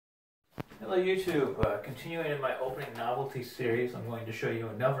Hello YouTube, continuing in my opening novelty series, I'm going to show you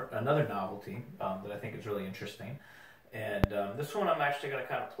another novelty that I think is really interesting. And this one I'm actually going to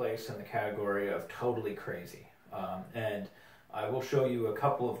kind of place in the category of totally crazy. And I will show you a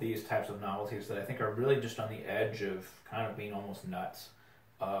couple of these types of novelties that I think are really just on the edge of kind of being almost nuts.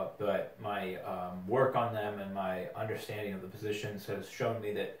 But my work on them and my understanding of the positions has shown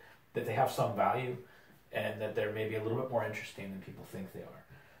me that they have some value and that they're maybe a little bit more interesting than people think they are.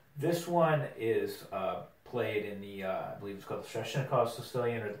 This one is played in the, I believe it's called the Taimanov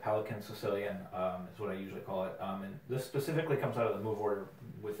Sicilian or the Pelican Sicilian, is what I usually call it. And this specifically comes out of the move order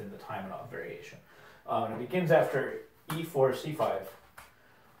within the Taimanov variation. And it begins after e4, c5,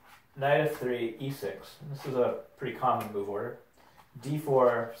 knight f3, e6. This is a pretty common move order.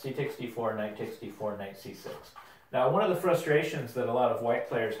 d4, c takes d4, knight takes d4, knight c6. Now, one of the frustrations that a lot of white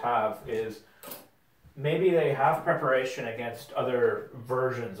players have is maybe they have preparation against other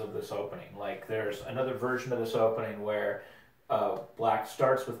versions of this opening. Like there's another version of this opening where black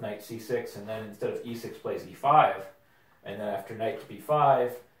starts with knight c6 and then instead of e6 plays e5, and then after knight to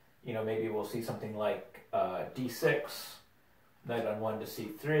b5, you know, maybe we'll see something like d6, knight on 1 to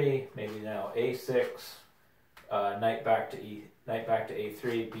c3, maybe now a6, knight back to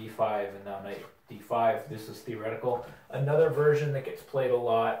a3, b5, and now knight d5. This is theoretical. Another version that gets played a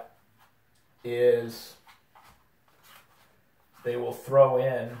lot is they will throw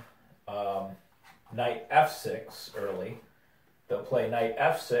in knight f6 early. They'll play knight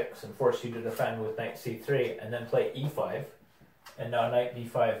f6 and force you to defend with knight c3, and then play e5, and now knight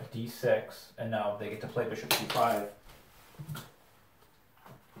b5, d6, and now they get to play bishop c5.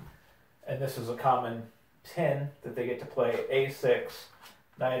 And this is a common pin that they get to play a6,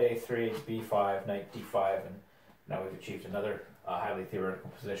 knight a3, b5, knight d5, and now we've achieved another highly theoretical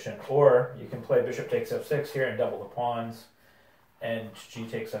position. Or you can play bishop takes f6 here and double the pawns, and g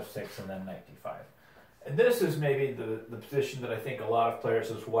takes f6 and then knight d5. And this is maybe the position that I think a lot of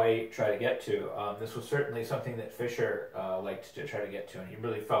players as white try to get to. This was certainly something that Fischer liked to try to get to, and he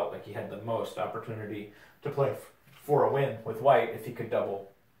really felt like he had the most opportunity to play for a win with white if he could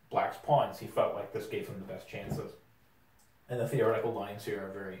double black's pawns. He felt like this gave him the best chances. And the theoretical lines here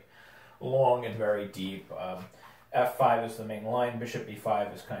are very long and very deep. f5 is the main line. Bishop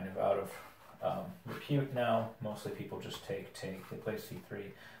b5 is kind of out of repute now. Mostly people just take. They play c3.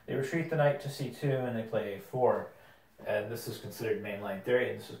 They retreat the knight to c2 and they play a4. And this is considered mainline theory,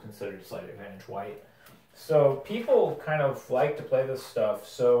 and this is considered slight advantage white. So people kind of like to play this stuff.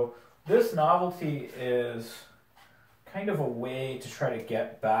 So this novelty is kind of a way to try to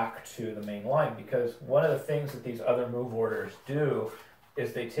get back to the main line, because one of the things that these other move orders do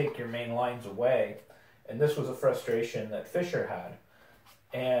is they take your main lines away. And this was a frustration that Fischer had.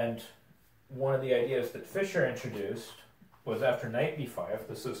 And one of the ideas that Fischer introduced was after knight b5,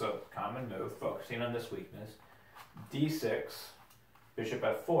 this is a common move, focusing on this weakness, d6, bishop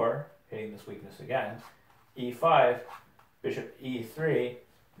f4, hitting this weakness again, e5, bishop e3.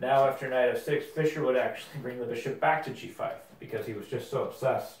 Now after knight f6, Fischer would actually bring the bishop back to g5 because he was just so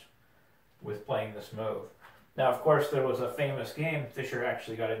obsessed with playing this move. Now, of course, there was a famous game. Fischer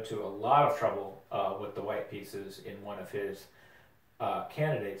actually got into a lot of trouble with the white pieces in one of his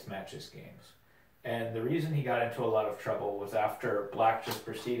candidates matches games. And the reason he got into a lot of trouble was after black just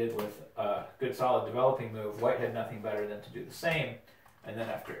proceeded with a good solid developing move, white had nothing better than to do the same. And then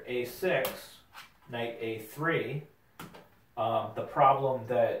after a6, knight a3, the problem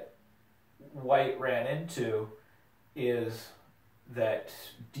that white ran into is that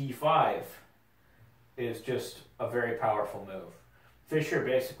d5 is just a very powerful move. Fischer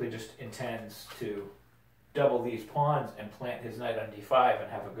basically just intends to double these pawns and plant his knight on d5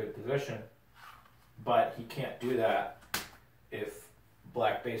 and have a good position, but he can't do that if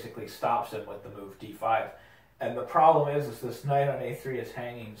black basically stops him with the move d5. And the problem is this knight on a3 is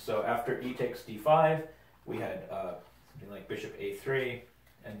hanging, so after e takes d5, we had something like bishop a3,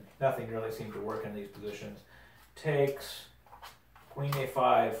 and nothing really seemed to work in these positions. Takes, queen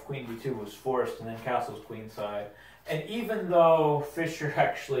a5, queen b2 was forced, and then castles queenside. And even though Fischer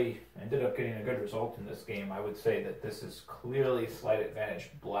actually ended up getting a good result in this game, I would say that this is clearly slight advantage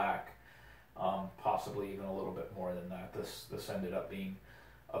black, possibly even a little bit more than that. This ended up being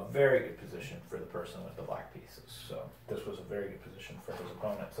a very good position for the person with the black pieces. So this was a very good position for his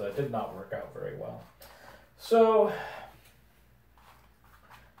opponent. So it did not work out very well. So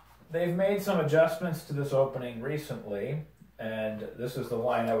they've made some adjustments to this opening recently, and this is the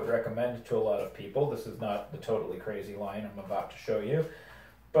line I would recommend to a lot of people. This is not the totally crazy line I'm about to show you,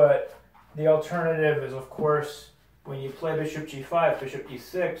 but the alternative is, of course, when you play bishop g5, bishop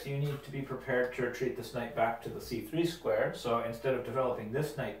e6, you need to be prepared to retreat this knight back to the c3 square. So instead of developing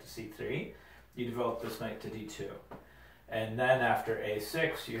this knight to c3, you develop this knight to d2. And then after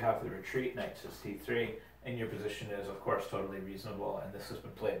a6, you have the retreat knight to c3, and your position is, of course, totally reasonable. And this has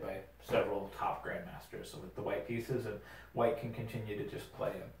been played by several top grandmasters. So with the white pieces, and white can continue to just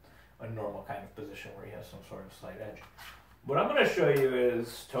play a normal kind of position where he has some sort of slight edge. What I'm going to show you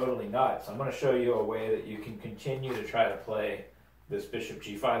is totally nuts. I'm going to show you a way that you can continue to try to play this bishop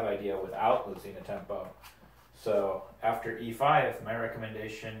g5 idea without losing a tempo. So after e5, my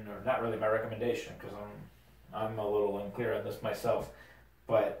recommendation, or not really my recommendation, because I'm a little unclear on this myself,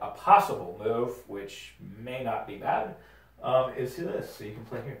 but a possible move, which may not be bad, is this. So you can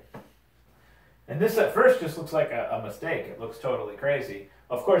play here. And this at first just looks like a mistake. It looks totally crazy.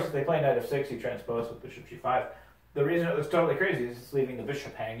 Of course, if they play knight f6, you transpose with bishop g5. The reason it looks totally crazy is it's leaving the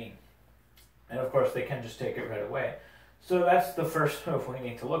bishop hanging. And of course, they can just take it right away. So that's the first move we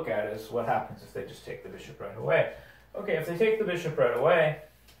need to look at, is what happens if they just take the bishop right away. Okay, if they take the bishop right away,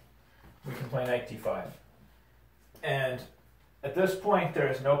 we can play knight d5. And at this point, there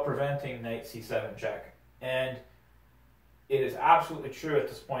is no preventing knight c7 check. And it is absolutely true at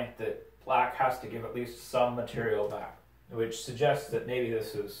this point that black has to give at least some material back, which suggests that maybe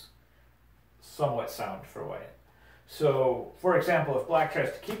this is somewhat sound for white. So, for example, if black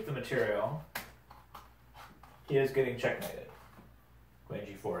tries to keep the material, he is getting checkmated. Queen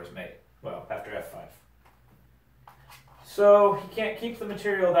g4 is mate. Well, after f5. So he can't keep the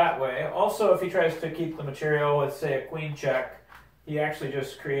material that way. Also, if he tries to keep the material with, say, a queen check, he actually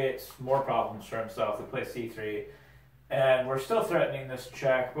just creates more problems for himself. We play c3, and we're still threatening this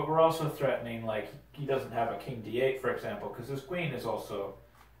check, but we're also threatening, like, he doesn't have a king d8, for example, because his queen is also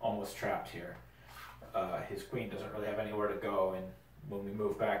almost trapped here. His queen doesn't really have anywhere to go, and when we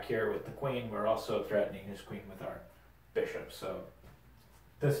move back here with the queen, we're also threatening his queen with our bishop. So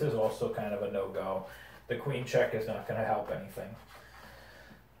this is also kind of a no-go. The queen check is not going to help anything.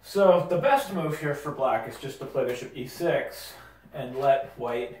 So the best move here for black is just to play bishop e6 and let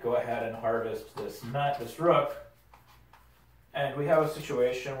white go ahead and harvest this rook. And we have a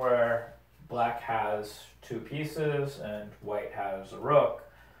situation where black has two pieces and white has a rook.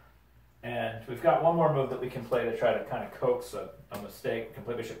 And we've got one more move that we can play to try to kind of coax a mistake. We can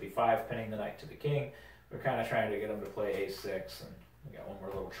play bishop b5, pinning the knight to the king. We're kind of trying to get him to play a6, and we got one more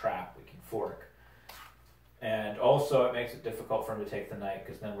little trap we can fork. And also it makes it difficult for him to take the knight,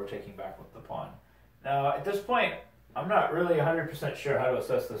 because then we're taking back with the pawn. Now, at this point, I'm not really 100% sure how to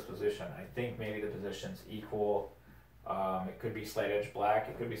assess this position. I think maybe the position's equal. It could be slight edge black,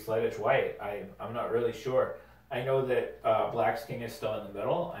 it could be slight edge white. I'm not really sure. I know that black's king is still in the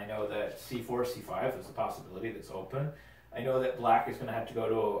middle. I know that c4, c5 is a possibility that's open. I know that black is going to have to go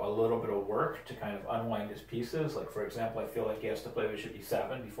to a little bit of work to kind of unwind his pieces. Like, for example, I feel like he has to play bishop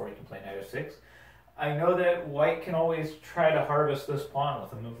e7 before he can play knight f6. I know that white can always try to harvest this pawn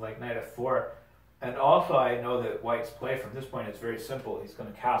with a move like knight f4. And also I know that white's play from this point is very simple. He's going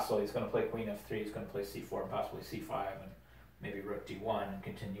to castle, he's going to play queen f3, he's going to play c4 and possibly c5, and maybe rook d1, and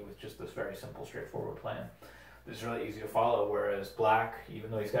continue with just this very simple, straightforward plan. It's really easy to follow, whereas black,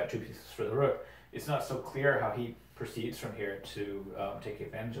 even though he's got two pieces for the rook, it's not so clear how he proceeds from here to take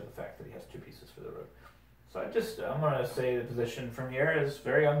advantage of the fact that he has two pieces for the rook. So I'm going to say the position from here is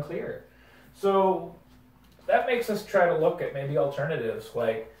very unclear. So that makes us try to look at maybe alternatives,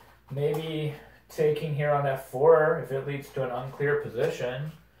 like maybe taking here on f4, if it leads to an unclear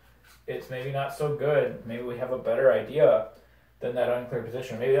position, it's maybe not so good. Maybe we have a better idea than that unclear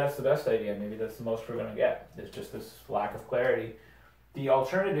position. Maybe that's the best idea. Maybe that's the most we're going to get. It's just this lack of clarity. The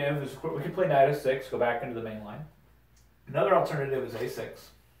alternative is we could play knight f6, go back into the main line. Another alternative is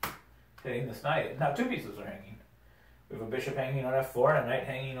a6, hitting this knight. Now two pieces are hanging. We have a bishop hanging on f4 and a knight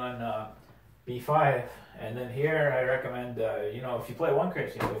hanging on b5. And then here I recommend, if you play one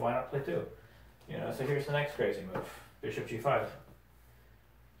crazy move, why not play two? So here's the next crazy move, bishop g5.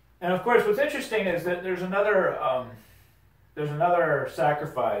 And of course, what's interesting is that there's another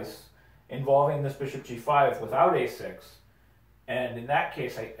sacrifice involving this bishop g5 without a6. And in that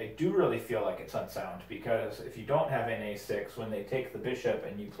case, I do really feel like it's unsound, because if you don't have an a6, when they take the bishop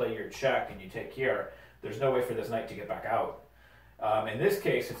and you play your check and you take here, there's no way for this knight to get back out. In this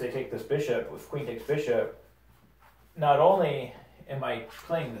case, if they take this bishop, if queen takes bishop, not only am I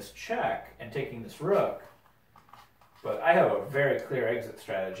playing this check and taking this rook, but I have a very clear exit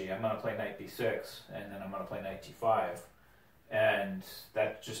strategy. I'm going to play knight b6, and then I'm going to play knight d5. And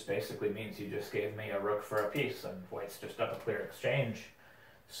that just basically means you just gave me a rook for a piece, and white's just up a clear exchange.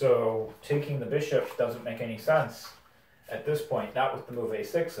 So taking the bishop doesn't make any sense at this point, not with the move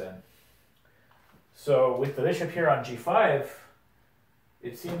a6 in. So with the bishop here on g5,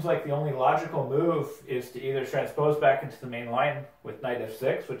 it seems like the only logical move is to either transpose back into the main line with knight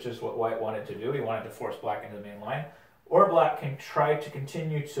f6, which is what white wanted to do. He wanted to force black into the main line. Or black can try to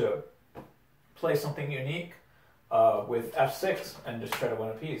continue to play something unique with f6 and just try to win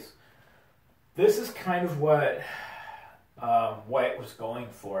a piece. This is kind of what white was going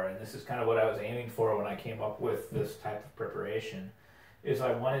for, and this is kind of what I was aiming for when I came up with this type of preparation, is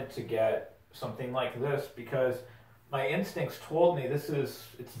I wanted to get something like this because my instincts told me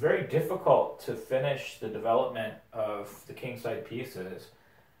it's very difficult to finish the development of the kingside pieces.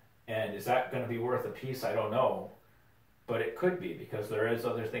 And is that going to be worth a piece? I don't know. But it could be, because there is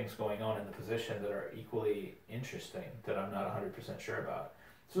other things going on in the position that are equally interesting that I'm not 100% sure about.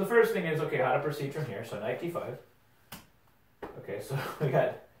 So the first thing is, okay, how to proceed from here. So knight d5. Okay, so we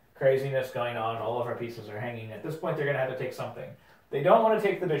got craziness going on. All of our pieces are hanging. At this point, they're going to have to take something. They don't want to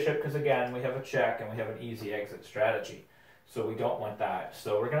take the bishop because, again, we have a check and we have an easy exit strategy. So we don't want that.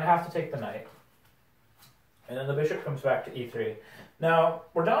 So we're going to have to take the knight. And then the bishop comes back to e3. Now,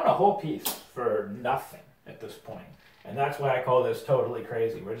 we're down a whole piece for nothing at this point. And that's why I call this totally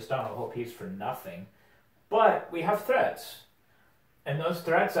crazy. We're just down a whole piece for nothing. But we have threats. And those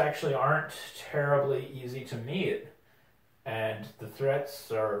threats actually aren't terribly easy to meet. And the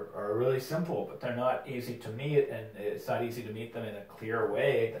threats are really simple, but they're not easy to meet, and it's not easy to meet them in a clear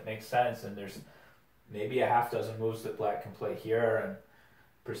way that makes sense. And there's maybe a half dozen moves that black can play here and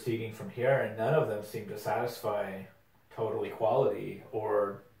proceeding from here, and none of them seem to satisfy total equality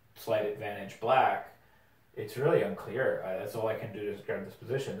or slight advantage black. It's really unclear. That's all I can do to grab this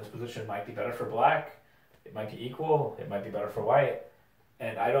position. This position might be better for black. It might be equal. It might be better for white.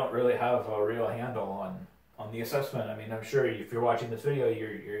 And I don't really have a real handle on the assessment. I mean, I'm sure if you're watching this video,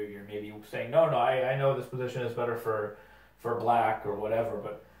 you're maybe saying, no, I know this position is better for black or whatever.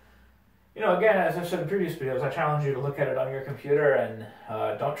 But, you know, again, as I've said in previous videos, I challenge you to look at it on your computer and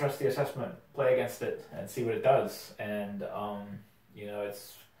don't trust the assessment. Play against it and see what it does. And, you know,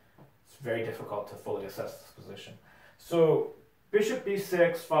 it's very difficult to fully assess this position. So bishop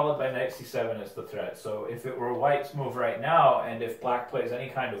b6 followed by knight c7 is the threat. So if it were white's move right now, and if black plays any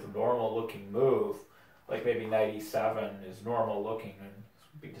kind of normal looking move, like maybe knight e7 is normal looking and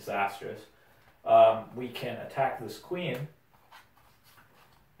would be disastrous, we can attack this queen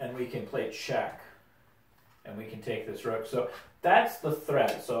and we can play check and we can take this rook. So that's the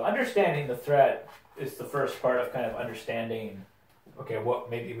threat. So understanding the threat is the first part of kind of understanding, okay, what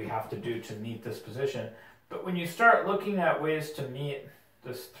maybe we have to do to meet this position. But when you start looking at ways to meet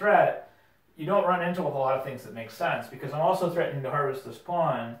this threat, you don't run into a whole lot of things that make sense, because I'm also threatening to harvest this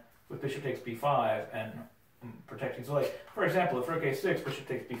pawn with bishop takes b5 and protecting. So like, for example, if rook a6, bishop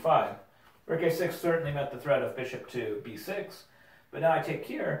takes b5. Rook a6 certainly met the threat of bishop to b6, but now I take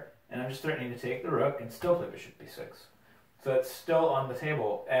here, and I'm just threatening to take the rook and still play bishop b6. So it's still on the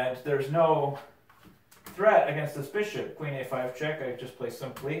table, and there's no threat against this bishop. Queen a5 check, I just play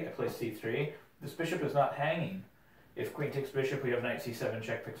simply, I play c3. This bishop is not hanging. If queen takes bishop, we have knight c7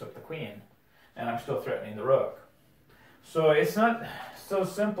 check picks up the queen, and I'm still threatening the rook. So it's not so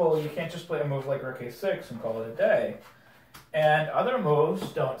simple. You can't just play a move like rook a6 and call it a day. And other moves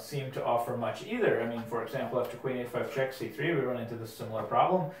don't seem to offer much either. I mean, for example, after queen a5 check c3, we run into this similar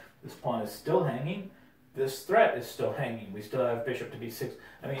problem. This pawn is still hanging. This threat is still hanging. We still have bishop to b6.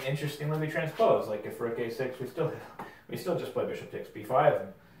 I mean, interestingly, we transpose. Like if rook a6, we still just play bishop takes b5,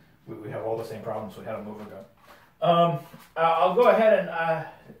 and we have all the same problems we had a move ago. I'll go ahead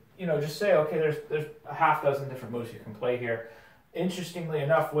and just say, okay, there's a half dozen different moves you can play here. Interestingly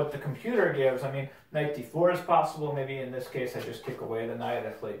enough, what the computer gives, I mean, knight d4 is possible. Maybe in this case, I just kick away the knight. I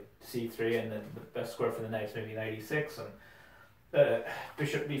play c3, and then the best square for the knight is maybe knight e6, and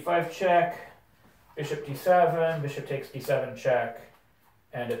bishop b5 check, bishop d7, bishop takes d7 check.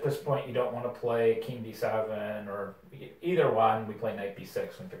 And at this point, you don't want to play king d7 or either one. We play knight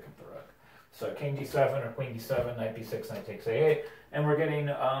b6 and pick up the rook. So king d7 or queen d7, knight b6, knight takes a8. And we're getting,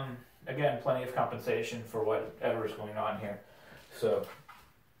 again, plenty of compensation for whatever is going on here. So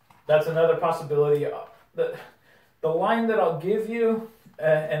that's another possibility. The line that I'll give you,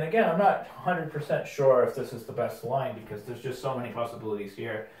 and again, I'm not 100% sure if this is the best line because there's just so many possibilities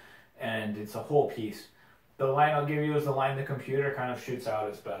here, and it's a whole piece. The line I'll give you is the line the computer kind of shoots out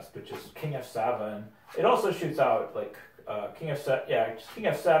as best, which is king f7. It also shoots out like king f7, yeah, king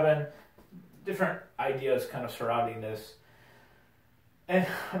f7, different ideas kind of surrounding this. And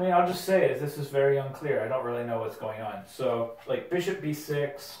I mean, I'll just say this is very unclear. I don't really know what's going on. So like bishop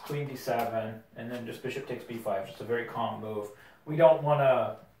b6, queen d7, and then just bishop takes b5, just a very calm move. We don't want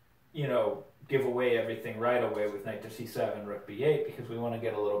to, give away everything right away with knight to c7, rook b8, because we want to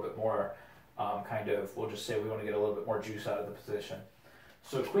get a little bit more kind of, we'll just say we want to get a little bit more juice out of the position.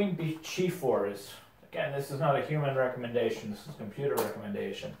 So queen g4 is, again, this is not a human recommendation, this is a computer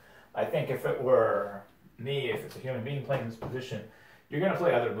recommendation. I think if it were me, if it's a human being playing this position, you're going to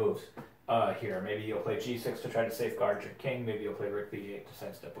play other moves here. Maybe you'll play g6 to try to safeguard your king, maybe you'll play rook b8 to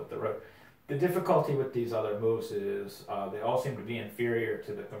sidestep with the rook. The difficulty with these other moves is they all seem to be inferior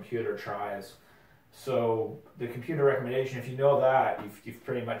to the computer tries. So the computer recommendation, if you know that, you've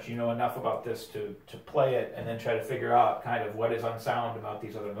pretty much, you know enough about this to play it and then try to figure out kind of what is unsound about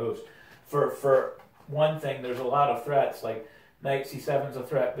these other moves. For one thing, there's a lot of threats, like knight c7 is a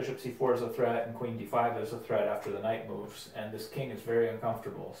threat, bishop c4 is a threat, and queen d5 is a threat after the knight moves, and this king is very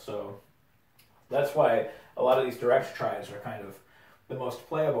uncomfortable. So that's why a lot of these direct tries are kind of the most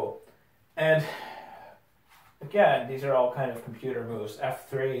playable. And again, these are all kind of computer moves.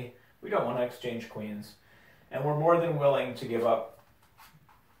 f3, we don't want to exchange queens. And we're more than willing to give up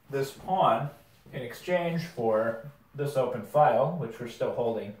this pawn in exchange for this open file, which we're still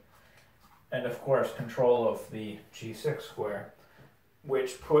holding. And of course, control of the g6 square,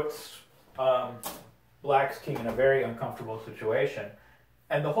 which puts black's king in a very uncomfortable situation.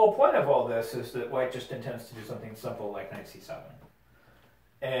 And the whole point of all this is that white just intends to do something simple like knight c7.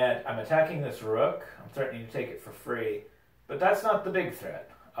 And I'm attacking this rook. I'm threatening to take it for free. But that's not the big threat.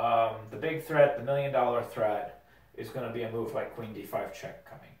 The big threat, the $1 million threat, is going to be a move like queen d5 check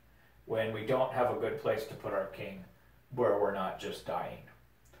coming, when we don't have a good place to put our king where we're not just dying.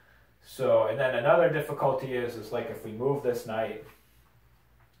 So, and then another difficulty is like if we move this knight,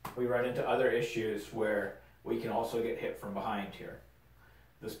 we run into other issues where we can also get hit from behind here.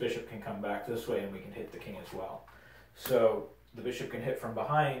 This bishop can come back this way and we can hit the king as well. So the bishop can hit from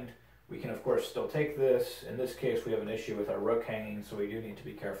behind. We can, of course, still take this. In this case, we have an issue with our rook hanging, so we do need to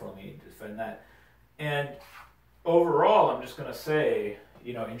be careful and we need to defend that. And overall, I'm just going to say,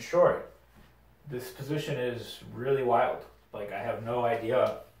 you know, in short, this position is really wild. Like, I have no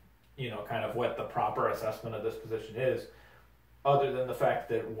idea, you know, kind of what the proper assessment of this position is, other than the fact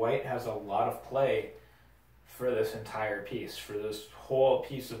that white has a lot of play for this entire piece, for this whole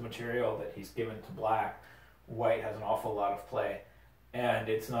piece of material that he's given to black. White has an awful lot of play. And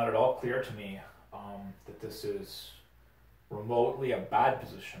it's not at all clear to me that this is remotely a bad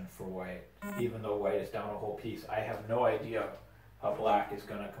position for white, even though white is down a whole piece. I have no idea how black is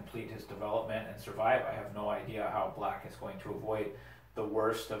going to complete his development and survive. I have no idea how black is going to avoid the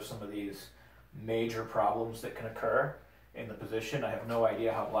worst of some of these major problems that can occur in the position. I have no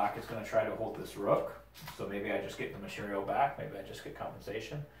idea how black is going to try to hold this rook. So maybe I just get the material back. Maybe I just get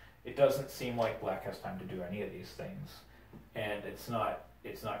compensation. It doesn't seem like black has time to do any of these things. And it's not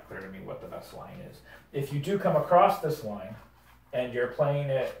clear to me what the best line is. If you do come across this line and you're playing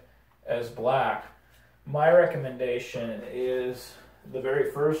it as black, my recommendation is the very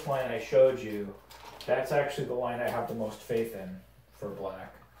first line I showed you. That's actually the line I have the most faith in for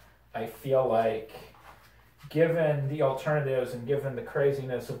black. I feel like, given the alternatives and given the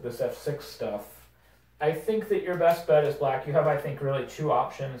craziness of this f6 stuff, I think that your best bet is black. You have, I think, really two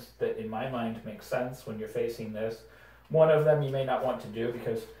options that in my mind make sense when you're facing this. One of them you may not want to do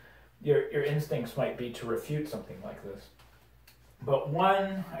because your instincts might be to refute something like this. But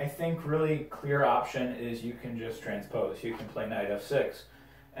one, I think, really clear option is you can just transpose. You can play knight f6,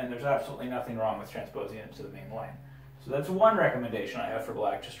 and there's absolutely nothing wrong with transposing it to the main line. So that's one recommendation I have for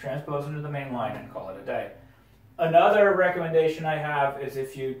black. Just transpose into the main line and call it a day. Another recommendation I have is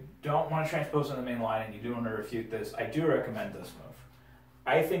if you don't want to transpose in the main line and you do want to refute this, I do recommend this move.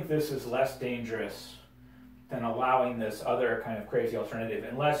 I think this is less dangerous than allowing this other kind of crazy alternative,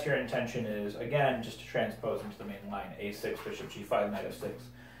 unless your intention is, again, just to transpose into the main line, a6, bishop g5, knight f6.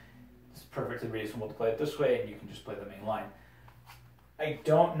 It's perfectly reasonable to play it this way, and you can just play the main line. I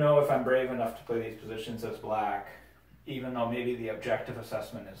don't know if I'm brave enough to play these positions as black, even though maybe the objective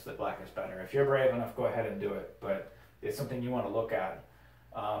assessment is that black is better. If you're brave enough, go ahead and do it, but it's something you want to look at.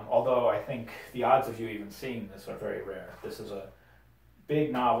 Although I think the odds of you even seeing this are very rare. This is a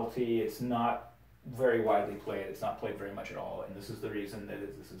big novelty. It's not very widely played. It's not played very much at all, and this is the reason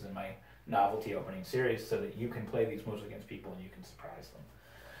that this is in my novelty opening series, so that you can play these moves against people and you can surprise them.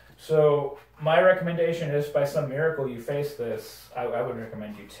 So my recommendation is, by some miracle you face this, I would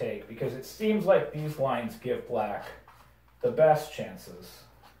recommend you take, because it seems like these lines give black the best chances.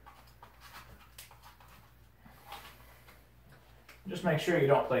 Just make sure you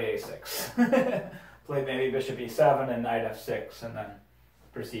don't play a6. Play maybe bishop e7 and knight f6, and then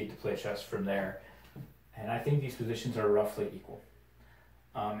proceed to play chess from there. And I think these positions are roughly equal.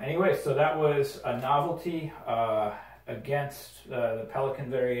 Anyway, so that was a novelty against the Pelican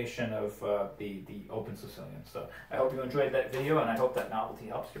variation of the open Sicilian. So I hope you enjoyed that video, and I hope that novelty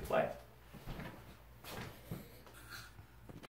helps your play.